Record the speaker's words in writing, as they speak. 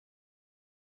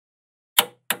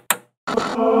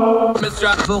With your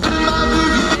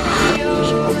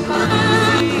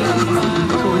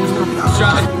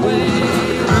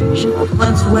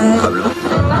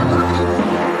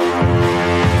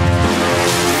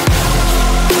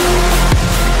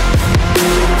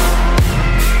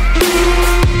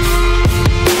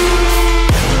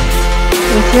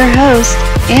host,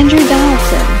 Andrew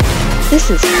Donaldson. This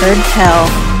is Heard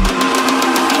Tell.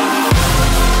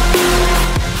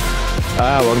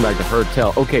 Welcome back to Heard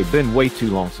Tell. Okay, been way too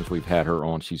long since we've had her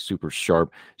on. She's super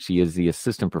sharp. She is the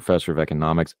assistant professor of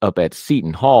economics up at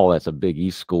Seton Hall. That's a Big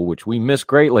East school, which we miss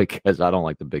greatly because I don't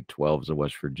like the Big 12 as a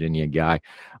West Virginia guy.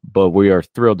 But we are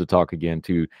thrilled to talk again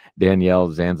to Danielle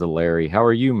Zanzalari. How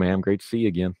are you, ma'am? Great to see you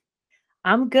again.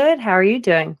 I'm good. How are you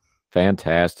doing?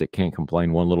 Fantastic. Can't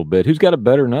complain one little bit. Who's got it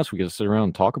better than us? We get to sit around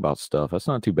and talk about stuff. That's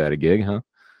not too bad a gig, huh?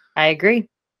 I agree.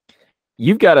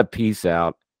 You've got a piece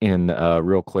out in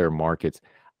Real Clear Markets.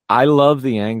 I love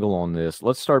the angle on this.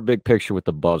 Let's start big picture with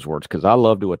the buzzwords, because I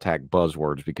love to attack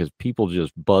buzzwords because people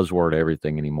just buzzword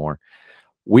everything anymore.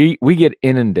 We get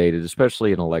inundated,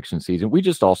 especially in election season. We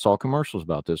just all saw commercials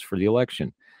about this for the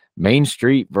election. Main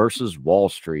Street versus Wall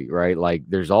Street, right? Like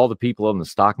there's all the people in the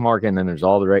stock market and then there's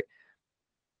all the right.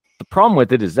 The problem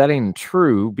with it is that ain't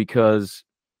true, because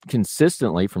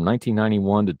consistently from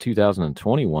 1991 to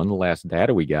 2021, the last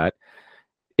data we got,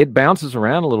 it bounces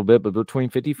around a little bit, but between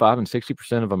 55 and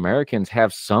 60% of Americans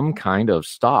have some kind of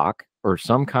stock or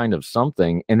some kind of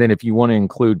something. And then if you want to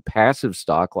include passive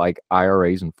stock like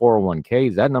IRAs and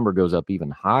 401ks, that number goes up even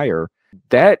higher.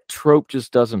 That trope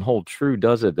just doesn't hold true,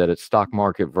 does it? That it's stock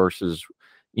market versus,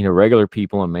 regular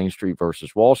people on Main Street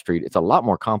versus Wall Street. It's a lot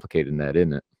more complicated than that,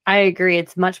 isn't it? I agree.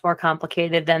 It's much more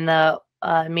complicated than the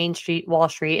Main Street, Wall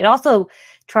Street. It also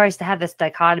tries to have this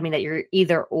dichotomy that you're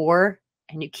either or,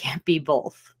 and you can't be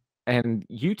both. And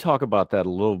you talk about that a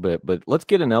little bit, but let's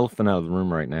get an elephant out of the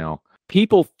room right now.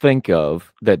 People think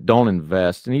of that don't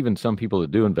invest, and even some people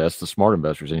that do invest, the smart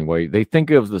investors anyway, they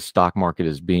think of the stock market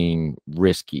as being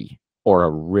risky or a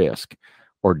risk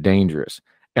or dangerous.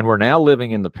 And we're now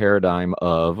living in the paradigm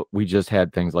of, we just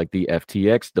had things like the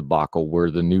FTX debacle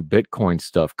where the new Bitcoin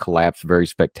stuff collapsed very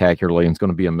spectacularly, and it's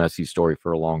going to be a messy story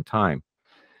for a long time.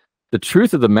 The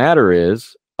truth of the matter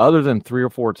is, other than 3 or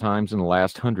 4 times in the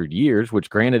last 100 years,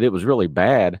 which granted it was really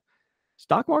bad,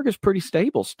 stock market's pretty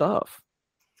stable stuff.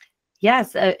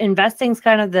 Yes, investing's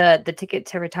kind of the ticket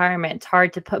to retirement. It's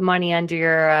hard to put money under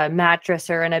your mattress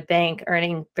or in a bank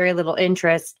earning very little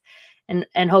interest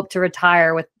and hope to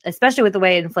retire, especially with the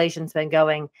way inflation's been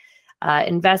going.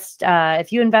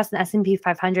 If you invest in S&P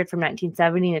 500 from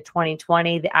 1970 to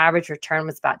 2020, the average return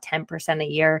was about 10% a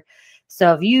year.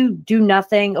 So if you do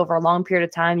nothing over a long period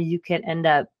of time, you can end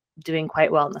up doing quite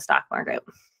well in the stock market.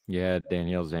 Yeah,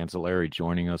 Danielle Zanzalari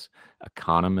joining us,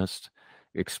 economist,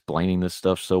 explaining this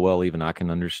stuff so well, even I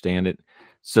can understand it.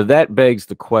 So that begs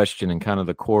the question, and kind of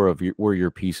the core of where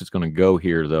your piece is going to go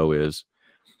here, though, is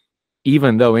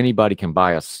even though anybody can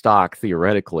buy a stock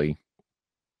theoretically,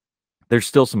 there's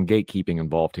still some gatekeeping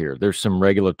involved here. There's some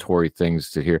regulatory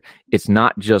things to hear. It's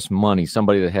not just money.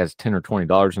 Somebody that has $10 or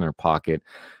 $20 in their pocket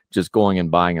just going and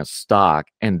buying a stock.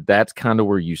 And that's kind of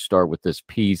where you start with this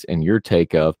piece and your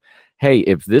take of, hey,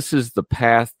 if this is the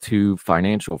path to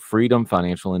financial freedom,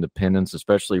 financial independence,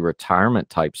 especially retirement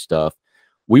type stuff,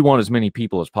 we want as many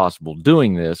people as possible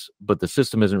doing this, but the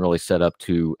system isn't really set up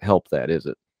to help that, is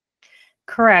it?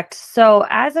 Correct. So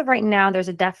as of right now, there's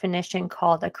a definition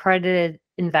called accredited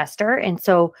investor. And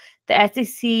so the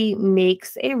SEC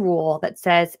makes a rule that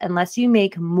says, unless you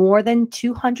make more than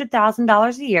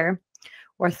 $200,000 a year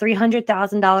or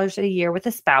 $300,000 a year with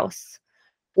a spouse,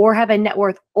 or have a net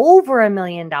worth over $1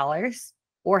 million,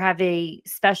 or have a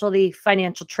specialty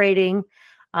financial trading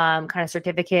kind of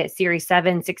certificate, Series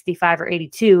 7, 65, or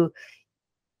 82,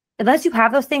 unless you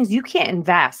have those things, you can't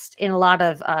invest in a lot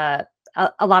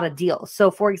of deals.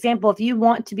 So for example, if you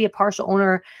want to be a partial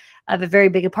owner of a very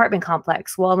big apartment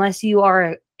complex, well, unless you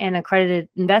are an accredited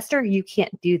investor, you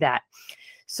can't do that.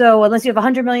 So unless you have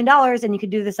 $100 million and you can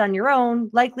do this on your own,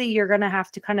 likely you're going to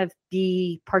have to kind of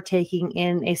be partaking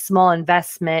in a small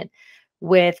investment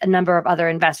with a number of other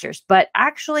investors. But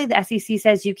actually, the SEC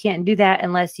says you can't do that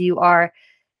unless you are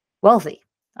wealthy.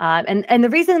 And the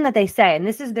reason that they say, and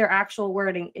this is their actual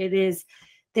wording, it is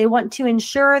they want to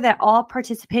ensure that all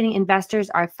participating investors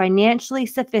are financially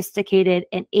sophisticated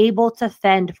and able to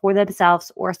fend for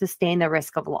themselves or sustain the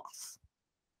risk of loss.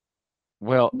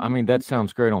 Well, I mean, that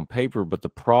sounds great on paper, but the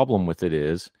problem with it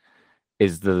is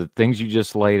the things you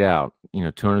just laid out,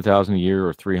 $200,000 a year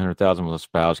or $300,000 with a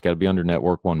spouse, got to be under net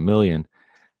worth $1 million.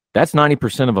 That's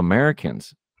 90% of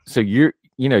Americans. So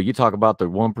you talk about the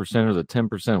 1% or the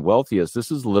 10% wealthiest.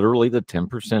 This is literally the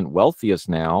 10% wealthiest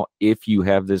now if you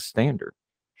have this standard.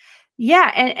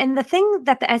 Yeah, and the thing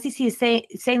that the SEC is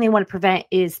saying they want to prevent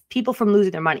is people from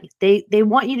losing their money. They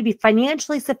want you to be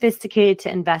financially sophisticated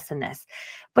to invest in this.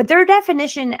 But their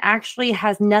definition actually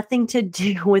has nothing to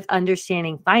do with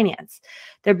understanding finance.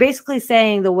 They're basically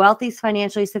saying the wealthy is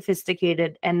financially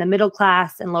sophisticated and the middle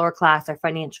class and lower class are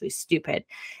financially stupid.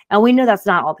 And we know that's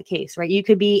not all the case, right? You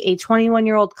could be a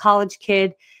 21-year-old college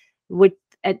kid with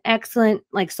an excellent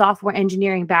like software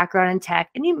engineering background in tech,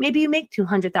 and maybe you make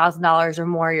 $200,000 or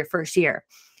more your first year.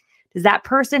 Does that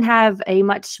person have a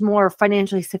much more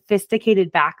financially sophisticated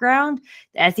background?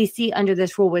 The SEC under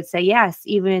this rule would say yes,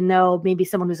 even though maybe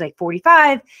someone who's like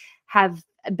 45 have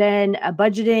been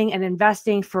budgeting and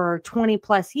investing for 20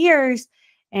 plus years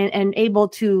and able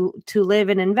to live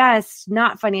and invest,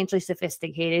 not financially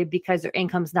sophisticated because their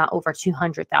income's not over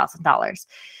 $200,000.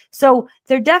 So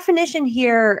their definition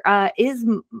here is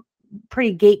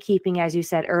pretty gatekeeping, as you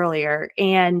said earlier.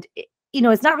 And,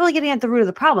 it's not really getting at the root of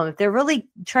the problem. If they're really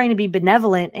trying to be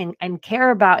benevolent and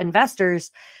care about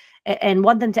investors and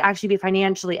want them to actually be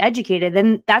financially educated,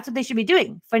 then that's what they should be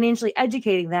doing, financially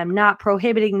educating them, not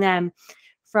prohibiting them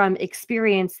from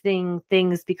experiencing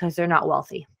things because they're not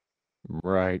wealthy.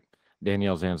 Right.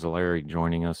 Danielle Zanzalari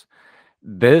joining us.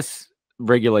 This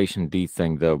Regulation D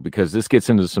thing, though, because this gets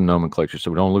into some nomenclature,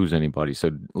 so we don't lose anybody. So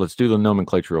let's do the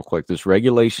nomenclature real quick. This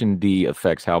Regulation D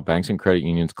affects how banks and credit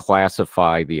unions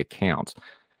classify the accounts.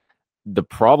 The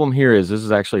problem here is this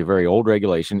is actually a very old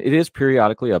regulation. It is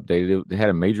periodically updated. It had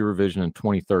a major revision in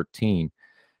 2013.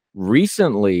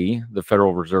 Recently, the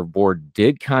Federal Reserve Board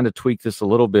did kind of tweak this a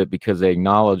little bit because they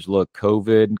acknowledged, look,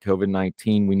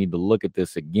 COVID-19, we need to look at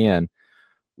this again.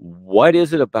 What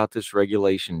is it about this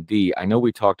Regulation D? I know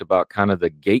we talked about kind of the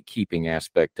gatekeeping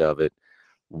aspect of it.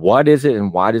 What is it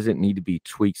and why does it need to be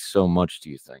tweaked so much,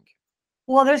 do you think?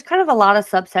 Well, there's kind of a lot of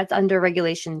subsets under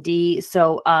Regulation D.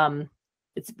 So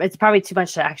it's probably too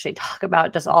much to actually talk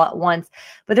about just all at once.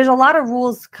 But there's a lot of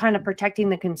rules kind of protecting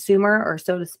the consumer, or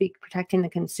so to speak, protecting the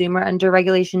consumer under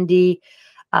Regulation D,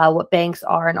 what banks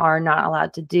are and are not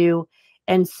allowed to do.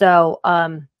 And so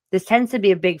this tends to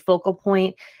be a big focal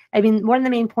point. I mean, one of the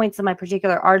main points of my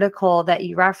particular article that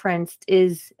you referenced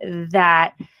is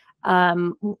that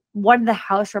one of the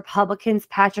House Republicans,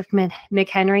 Patrick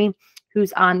McHenry,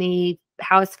 who's on the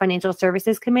House Financial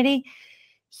Services Committee,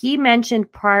 he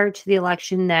mentioned prior to the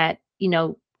election that,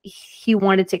 he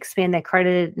wanted to expand the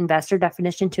accredited investor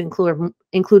definition to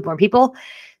include more people.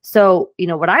 So,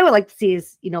 what I would like to see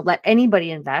is, let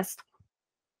anybody invest.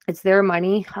 It's their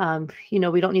money. We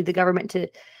don't need the government to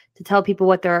tell people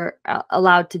what they're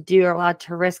allowed to do or allowed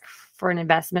to risk for an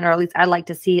investment, or at least I'd like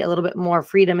to see a little bit more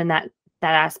freedom in that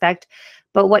aspect.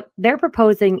 But what they're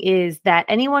proposing is that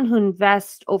anyone who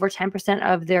invests over 10%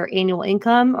 of their annual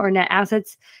income or net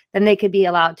assets, then they could be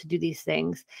allowed to do these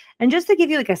things. And just to give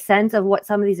you like a sense of what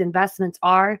some of these investments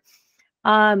are,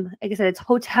 like I said, it's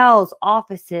hotels,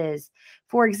 offices.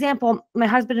 For example, my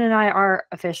husband and I are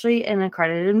officially an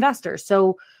accredited investor.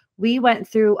 So we went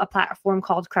through a platform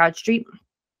called CrowdStreet.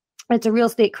 It's a real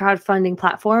estate crowdfunding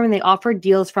platform, and they offer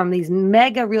deals from these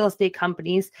mega real estate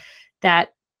companies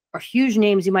that are huge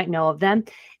names. You might know of them.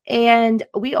 And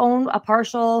we own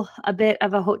a bit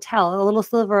of a hotel, a little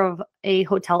sliver of a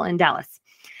hotel in Dallas.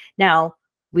 Now,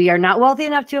 we are not wealthy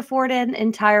enough to afford an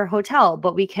entire hotel,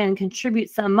 but we can contribute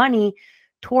some money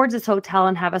towards this hotel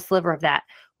and have a sliver of that.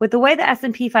 With the way the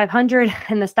S&P 500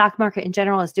 and the stock market in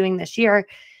general is doing this year,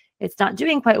 it's not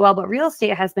doing quite well, but real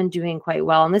estate has been doing quite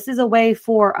well. And this is a way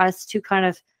for us to kind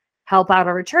of help out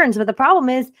our returns. But the problem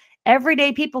is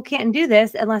everyday people can't do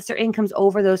this unless their income's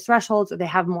over those thresholds, or they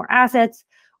have more assets,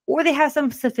 or they have some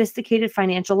sophisticated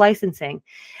financial licensing.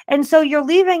 And so you're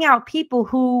leaving out people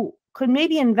who could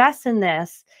maybe invest in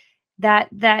this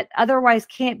that otherwise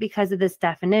can't because of this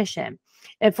definition.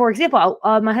 And for example,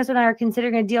 my husband and I are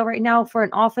considering a deal right now for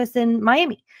an office in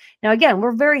Miami. Now, again,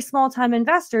 we're very small time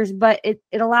investors, but it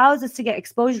allows us to get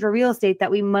exposure to real estate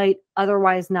that we might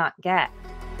otherwise not get.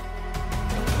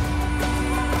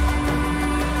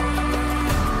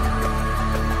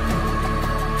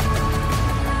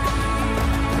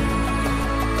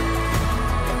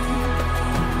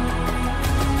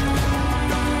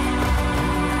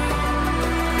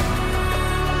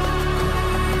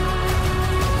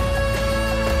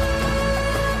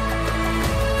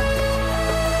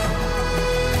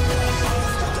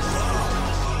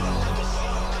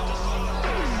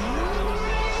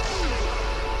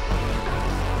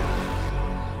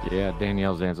 Yeah,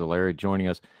 Danielle Zanzalari joining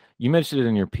us. You mentioned it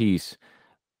in your piece.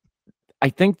 I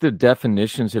think the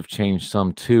definitions have changed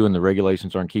some too, and the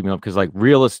regulations aren't keeping up because, like,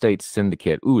 real estate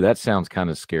syndicate, ooh, that sounds kind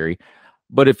of scary.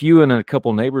 But if you and a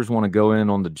couple neighbors want to go in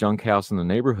on the junk house in the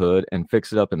neighborhood and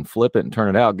fix it up and flip it and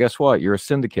turn it out, guess what? You're a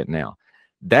syndicate now.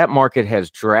 That market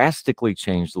has drastically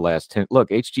changed the last 10. Look,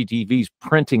 HGTV's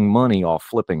printing money off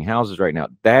flipping houses right now.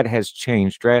 That has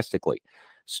changed drastically.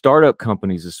 Startup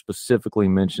companies is specifically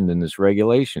mentioned in this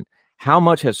regulation. How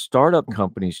much has startup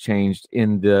companies changed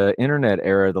in the internet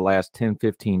era the last 10,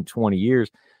 15, 20 years,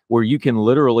 where you can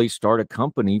literally start a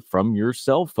company from your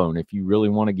cell phone if you really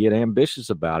want to get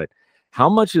ambitious about it? How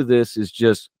much of this is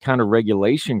just kind of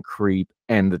regulation creep,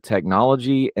 and the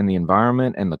technology and the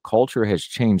environment and the culture has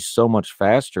changed so much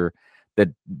faster that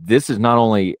this is not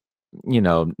only,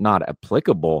 not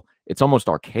applicable, it's almost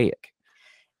archaic.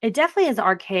 It definitely is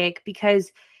archaic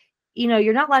because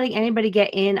you're not letting anybody get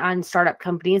in on startup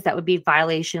companies. That would be a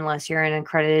violation unless you're an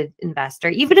accredited investor.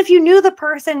 Even if you knew the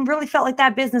person really felt like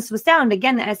that business was sound,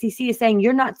 again, the SEC is saying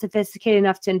you're not sophisticated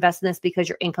enough to invest in this because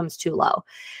your income's too low.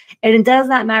 And it does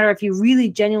not matter if you really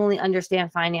genuinely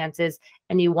understand finances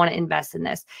and you want to invest in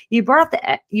this. You brought up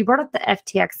the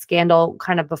FTX scandal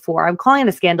kind of before. I'm calling it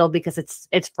a scandal because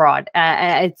it's fraud.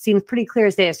 It seems pretty clear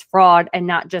as day it's fraud and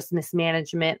not just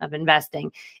mismanagement of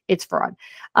investing. It's fraud.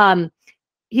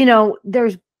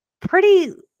 There's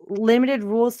pretty limited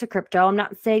rules to crypto. I'm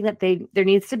not saying that there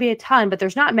needs to be a ton, but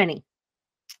there's not many.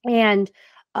 And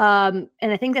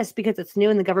I think that's because it's new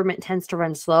and the government tends to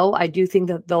run slow. I do think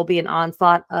that there'll be an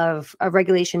onslaught of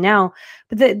regulation now.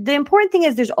 But the important thing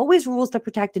is there's always rules to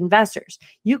protect investors.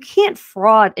 You can't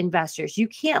fraud investors. You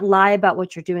can't lie about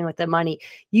what you're doing with the money.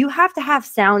 You have to have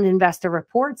sound investor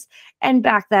reports and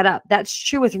back that up. That's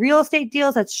true with real estate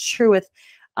deals. That's true with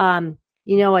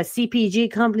a CPG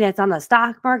company that's on the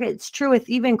stock market. It's true with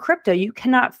even crypto. You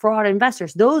cannot fraud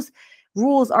investors. Those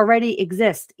rules already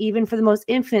exist, even for the most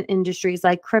infant industries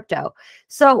like crypto.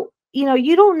 So,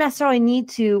 you don't necessarily need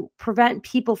to prevent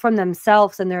people from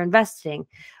themselves and their investing.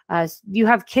 You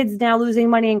have kids now losing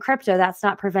money in crypto. That's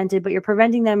not prevented, but you're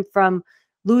preventing them from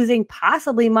losing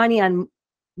possibly money on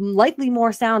likely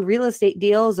more sound real estate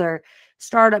deals or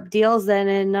startup deals than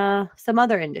in some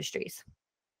other industries.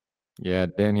 Yeah,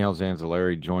 Danielle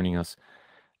Zanzalari joining us.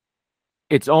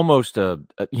 It's almost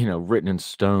written in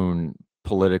stone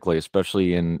politically,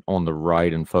 especially on the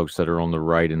right and folks that are on the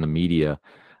right in the media,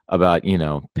 about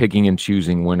picking and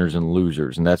choosing winners and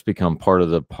losers, and that's become part of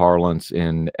the parlance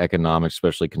in economics,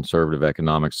 especially conservative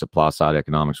economics, supply side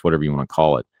economics, whatever you want to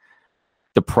call it.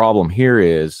 The problem here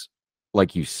is,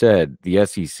 like you said, the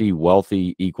SEC,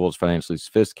 wealthy equals financially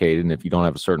sophisticated, and if you don't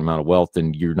have a certain amount of wealth,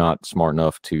 then you're not smart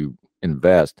enough to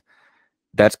invest.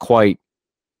 That's quite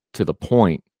to the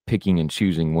point, picking and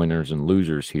choosing winners and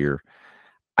losers here.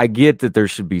 I get that there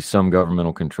should be some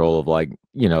governmental control of, like,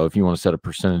 if you want to set a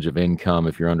percentage of income,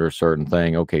 if you're under a certain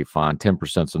thing, okay, fine.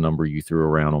 10% is the number you threw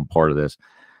around on part of this.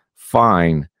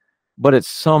 Fine. But at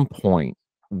some point,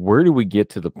 where do we get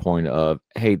to the point of,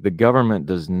 hey, the government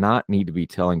does not need to be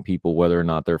telling people whether or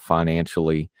not they're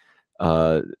financially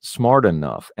smart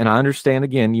enough? And I understand,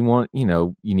 again, you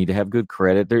need to have good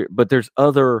credit there, but there's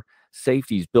other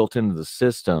safeties built into the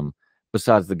system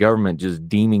besides the government just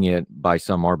deeming it by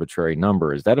some arbitrary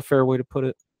number. Is that a fair way to put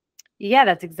it? Yeah,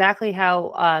 that's exactly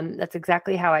how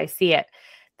I see it.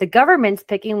 The government's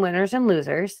picking winners and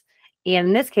losers, and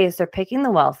in this case, they're picking the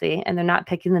wealthy, and they're not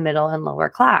picking the middle and lower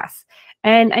class.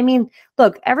 And I mean,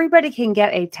 look, everybody can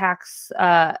get a tax,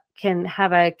 can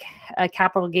have a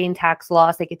capital gain tax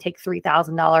loss. They could take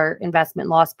 $3,000 investment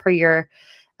loss per year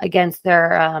against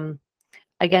their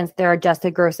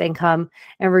adjusted gross income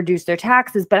and reduce their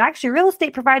taxes. But actually, real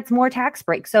estate provides more tax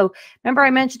breaks. So remember,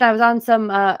 I mentioned I was on some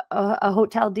a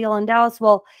hotel deal in Dallas.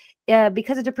 Well,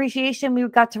 because of depreciation, we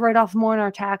got to write off more in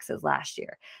our taxes last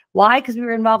year. Why? Because we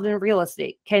were involved in real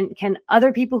estate. Can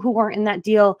other people who weren't in that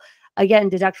deal again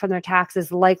deduct from their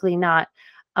taxes? Likely not.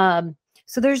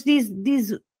 So there's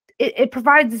these. It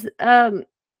provides an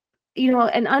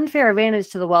unfair advantage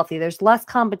to the wealthy. There's less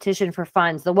competition for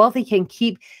funds. The wealthy can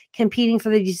keep competing for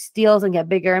these deals and get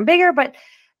bigger and bigger, but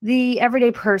the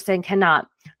everyday person cannot.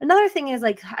 Another thing is,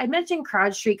 like I mentioned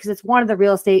CrowdStreet because it's one of the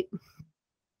real estate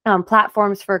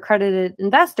platforms for accredited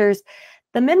investors.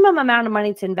 The minimum amount of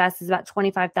money to invest is about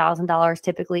 $25,000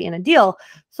 typically in a deal.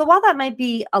 So while that might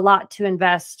be a lot to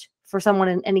invest for someone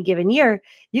in any given year,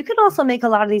 you can also make a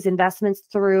lot of these investments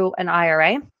through an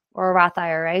IRA or a Roth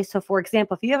IRA. So for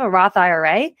example, if you have a Roth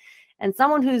IRA and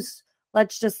someone who's,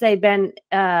 let's just say, been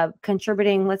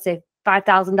contributing, let's say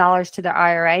 $5,000 to their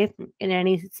IRA in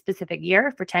any specific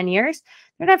year for 10 years,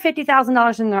 they're going to have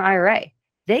 $50,000 in their IRA.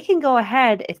 They can go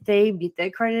ahead, if they meet the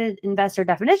accredited investor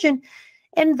definition,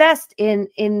 invest in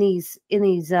these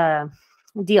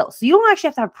deals. So you don't actually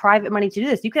have to have private money to do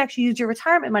this. You could actually use your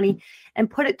retirement money and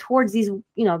put it towards these,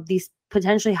 these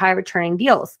potentially high returning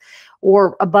deals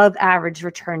or above average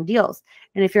return deals.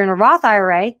 And if you're in a Roth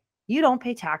IRA, you don't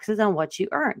pay taxes on what you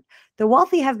earn. The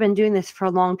wealthy have been doing this for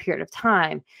a long period of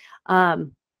time.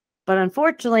 But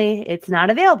unfortunately, it's not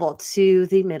available to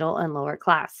the middle and lower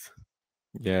class.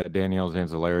 Yeah, Danielle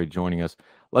Zanzalari joining us.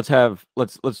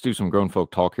 Let's do some grown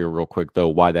folk talk here real quick, though,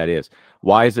 why that is.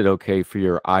 Why is it okay for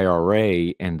your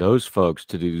IRA and those folks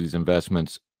to do these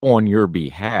investments on your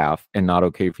behalf and not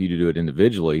okay for you to do it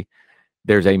individually?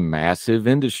 There's a massive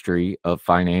industry of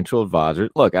financial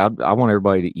advisors. Look, I want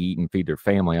everybody to eat and feed their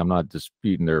family. I'm not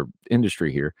disputing their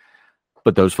industry here.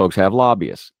 But those folks have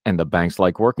lobbyists, and the banks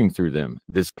like working through them.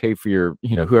 This okay for your,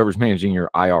 whoever's managing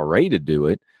your IRA to do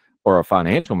it, or a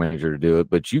financial manager to do it,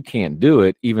 but you can't do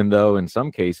it, even though in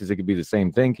some cases it could be the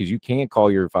same thing, because you can't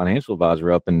call your financial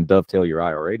advisor up and dovetail your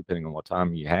IRA depending on what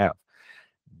time you have.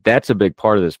 That's a big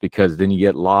part of this, because then you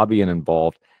get lobbying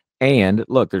involved. And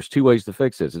look, there's two ways to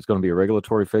fix this. It's going to be a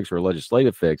regulatory fix or a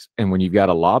legislative fix. And when you've got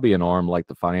a lobbying arm like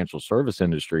the financial service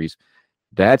industries,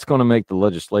 that's going to make the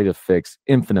legislative fix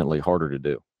infinitely harder to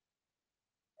do.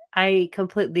 I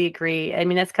completely agree. I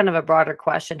mean, that's kind of a broader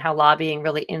question, how lobbying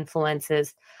really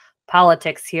influences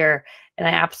politics here. And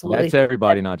I absolutely that's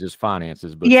everybody, not just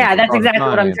finances. But yeah, that's exactly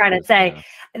what I'm trying to say.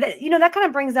 Yeah. That kind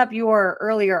of brings up your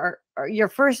earlier, or your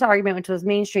first argument, which was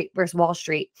Main Street versus Wall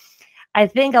Street. I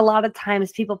think a lot of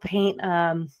times people paint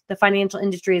the financial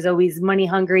industry as always money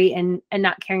hungry and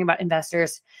not caring about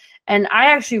investors. And I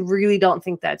actually really don't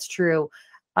think that's true.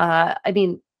 I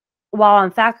mean, while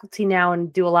I'm faculty now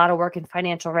and do a lot of work in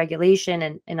financial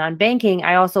regulation and on banking,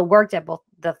 I also worked at both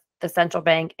the central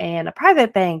bank and a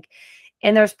private bank.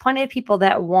 And there's plenty of people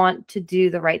that want to do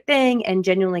the right thing and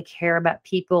genuinely care about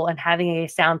people and having a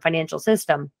sound financial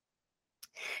system.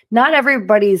 Not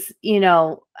everybody's,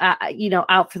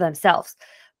 out for themselves.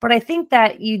 But I think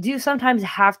that you do sometimes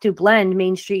have to blend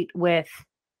Main Street with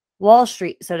Wall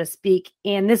Street, so to speak.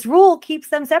 And this rule keeps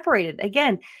them separated.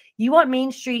 Again, you want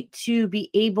Main Street to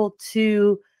be able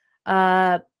to,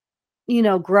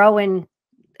 grow and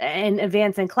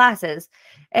advance in classes.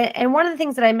 And one of the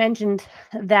things that I mentioned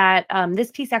that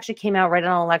this piece actually came out right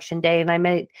on election day, and I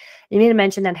made a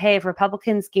mention that, hey, if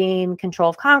Republicans gain control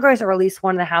of Congress or at least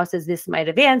one of the houses, this might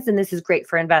advance, and this is great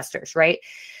for investors, right?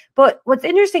 But what's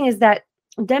interesting is that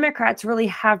Democrats really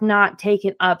have not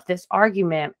taken up this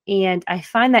argument, and I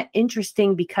find that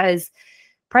interesting because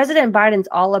President Biden's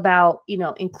all about,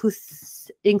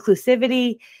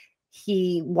 inclusivity.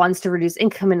 He wants to reduce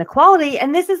income inequality,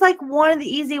 and this is like one of the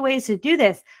easy ways to do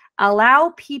this.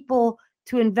 Allow people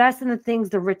to invest in the things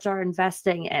the rich are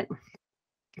investing in.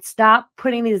 Stop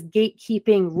putting these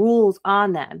gatekeeping rules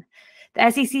on them. The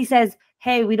SEC says,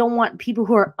 hey, we don't want people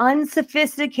who are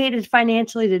unsophisticated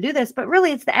financially to do this, but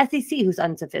really it's the SEC who's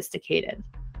unsophisticated.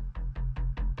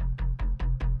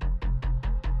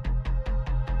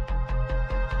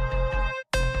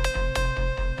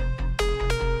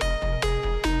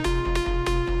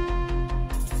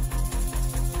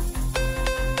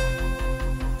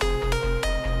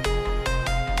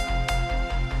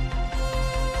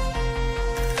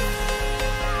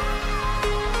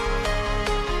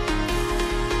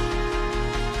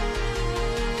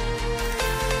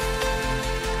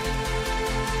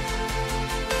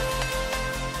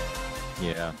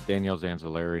 Yeah, Danielle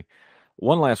Zanzalari.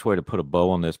 One last way to put a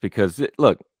bow on this, because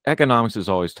look, economics is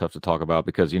always tough to talk about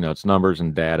because, it's numbers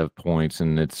and data points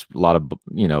and it's a lot of,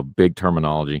 big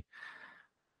terminology.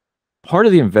 Part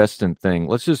of the investing thing,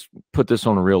 let's just put this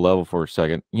on a real level for a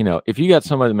second. If you got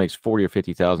somebody that makes $40,000 or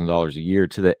 $50,000 a year,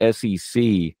 to the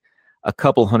SEC, a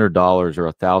couple $100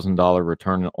 or $1,000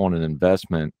 return on an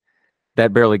investment,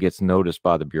 that barely gets noticed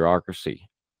by the bureaucracy.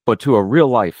 But to a real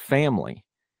life family,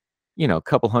 a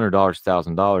couple $100,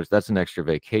 $1,000, that's an extra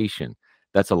vacation.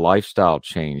 That's a lifestyle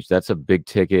change. That's a big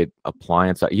ticket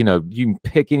appliance. You can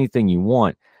pick anything you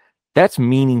want. That's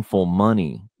meaningful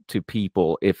money to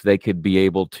people if they could be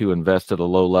able to invest at a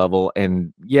low level.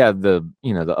 And yeah, the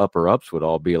upper ups would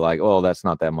all be like, oh, that's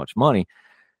not that much money.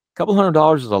 A couple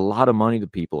 $100 is a lot of money to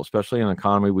people, especially in an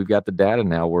economy. We've got the data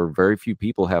now where very few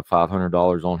people have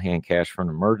 $500 on hand cash for an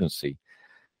emergency.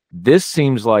 This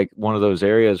seems like one of those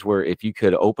areas where if you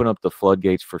could open up the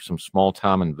floodgates for some small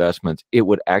time investments, it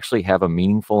would actually have a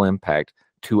meaningful impact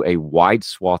to a wide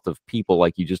swath of people.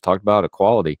 Like you just talked about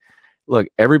equality. Look,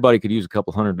 everybody could use a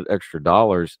couple $100 extra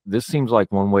dollars. This seems like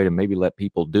one way to maybe let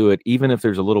people do it. Even if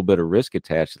there's a little bit of risk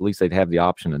attached, at least they'd have the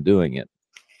option of doing it.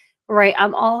 Right.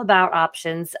 I'm all about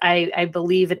options. I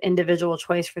believe in individual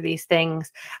choice for these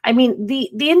things. I mean, the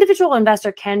individual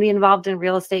investor can be involved in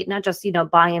real estate, not just,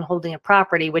 buying and holding a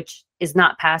property, which is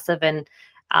not passive. And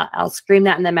I'll scream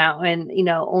that in the mountain.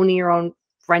 Owning your own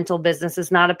rental business is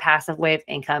not a passive way of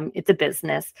income. It's a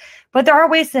business. But there are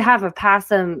ways to have a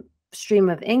passive stream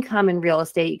of income in real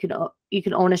estate. You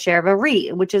can own a share of a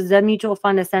REIT, which is a mutual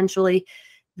fund essentially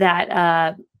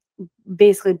that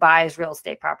basically buys real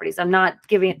estate properties. I'm not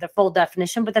giving it the full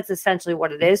definition, but that's essentially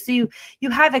what it is. So you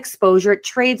have exposure. It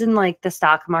trades in like the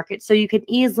stock market, so you can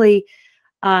easily,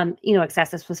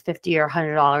 access this with $50 or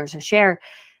 $100 a share.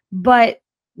 But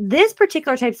this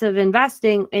particular types of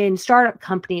investing in startup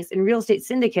companies and real estate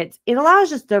syndicates, it allows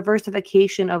just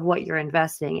diversification of what you're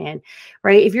investing in,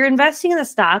 right? If you're investing in the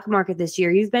stock market this year,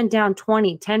 you've been down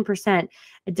 10%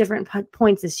 at different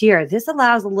points this year. This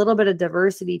allows a little bit of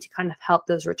diversity to kind of help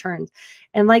those returns.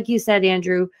 And like you said,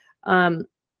 Andrew, it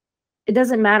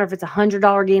doesn't matter if it's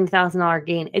 $100 gain, $1,000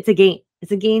 gain. It's a gain.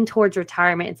 It's a gain towards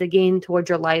retirement. It's a gain towards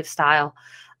your lifestyle.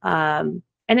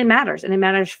 And it matters. And it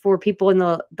matters for people in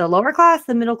the lower class,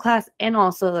 the middle class, and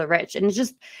also the rich. And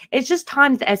it's just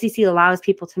time the SEC allows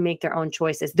people to make their own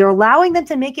choices. They're allowing them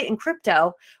to make it in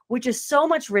crypto, which is so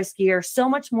much riskier, so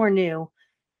much more new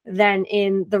than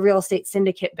in the real estate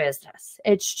syndicate business.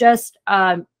 It's just,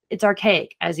 it's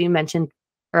archaic, as you mentioned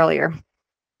earlier.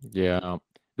 Yeah.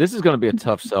 This is going to be a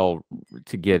tough sell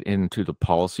to get into the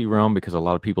policy realm because a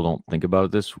lot of people don't think about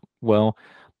it this well.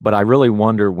 But I really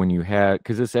wonder when you had,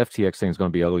 because this FTX thing is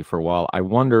going to be ugly for a while. I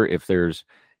wonder if there's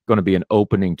going to be an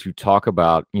opening to talk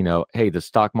about, hey, the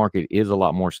stock market is a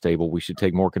lot more stable. We should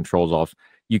take more controls off.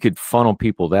 You could funnel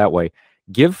people that way.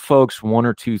 Give folks one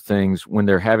or two things when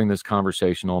they're having this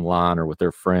conversation online or with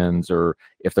their friends, or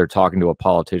if they're talking to a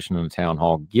politician in a town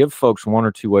hall. Give folks one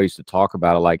or two ways to talk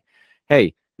about it. Like,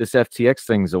 hey, this FTX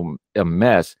thing's a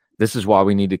mess. This is why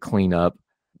we need to clean up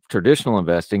traditional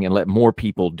investing and let more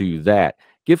people do that.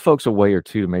 Give folks a way or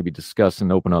two to maybe discuss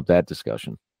and open up that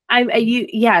discussion.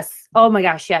 Yes. Oh my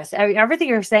gosh. Yes. Everything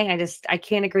you're saying, I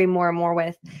can't agree more and more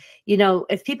with.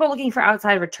 If people are looking for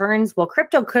outside returns, well,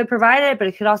 crypto could provide it, but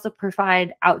it could also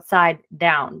provide outsized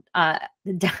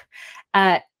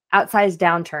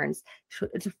downturns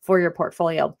for your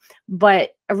portfolio.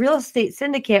 But a real estate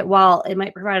syndicate, while it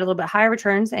might provide a little bit higher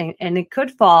returns and it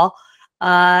could fall,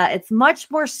 it's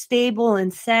much more stable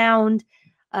and sound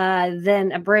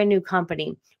than a brand new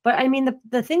company. But I mean,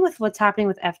 the thing with what's happening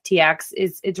with FTX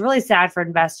is it's really sad for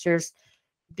investors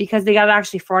because they got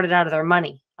actually frauded out of their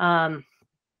money. And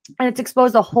it's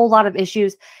exposed a whole lot of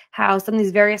issues, how some of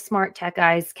these very smart tech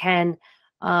guys can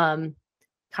kind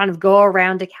of go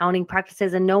around accounting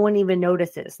practices and no one even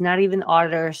notices, not even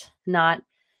auditors, not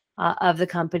of the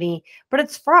company, but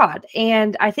it's fraud.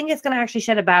 And I think it's going to actually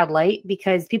shed a bad light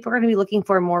because people are going to be looking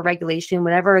for more regulation.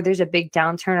 Whenever there's a big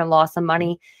downturn and loss of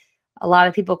money, a lot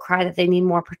of people cry that they need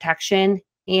more protection.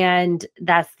 And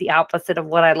that's the opposite of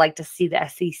what I'd like to see the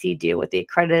SEC do with the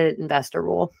accredited investor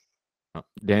rule.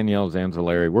 Danielle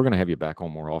Zanzalari, we're going to have you back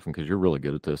on more often because you're really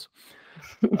good at this.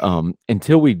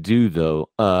 Until we do, though,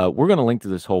 we're going to link to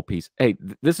this whole piece. Hey,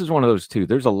 this is one of those too.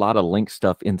 There's a lot of link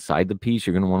stuff inside the piece.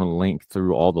 You're going to want to link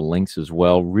through all the links as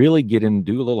well. Really get in,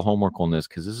 do a little homework on this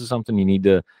because this is something you need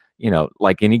to,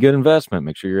 like any good investment,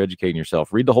 make sure you're educating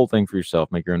yourself. Read the whole thing for yourself.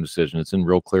 Make your own decision. It's in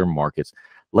Real Clear Markets.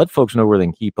 Let folks know where they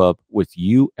can keep up with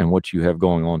you and what you have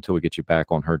going on until we get you back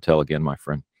on Her Tell again, my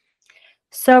friend.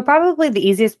 So probably the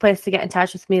easiest place to get in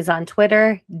touch with me is on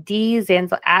Twitter, at D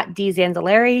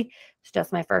Zanzalari. It's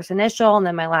just my first initial and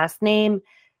then my last name.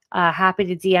 Happy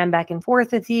to DM back and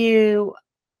forth with you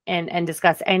and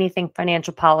discuss anything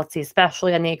financial policy,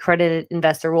 especially on the accredited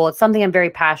investor rule. It's something I'm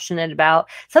very passionate about,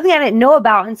 something I didn't know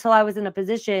about until I was in a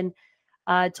position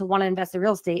to want to invest in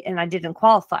real estate and I didn't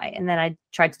qualify. And then I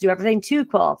tried to do everything to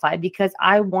qualify because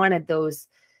I wanted those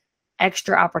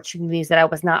extra opportunities that I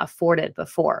was not afforded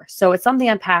before. So it's something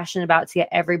I'm passionate about to get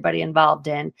everybody involved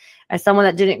in. As someone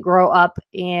that didn't grow up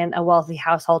in a wealthy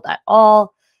household at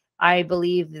all, I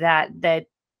believe that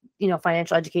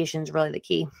financial education is really the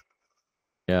key.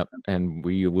 Yeah, and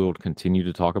we will continue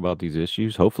to talk about these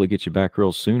issues. Hopefully get you back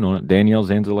real soon on it. Danielle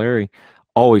Zanzalari,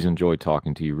 always enjoy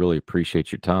talking to you. Really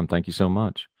appreciate your time. Thank you so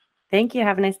much. Thank you.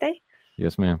 Have a nice day.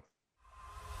 Yes, ma'am.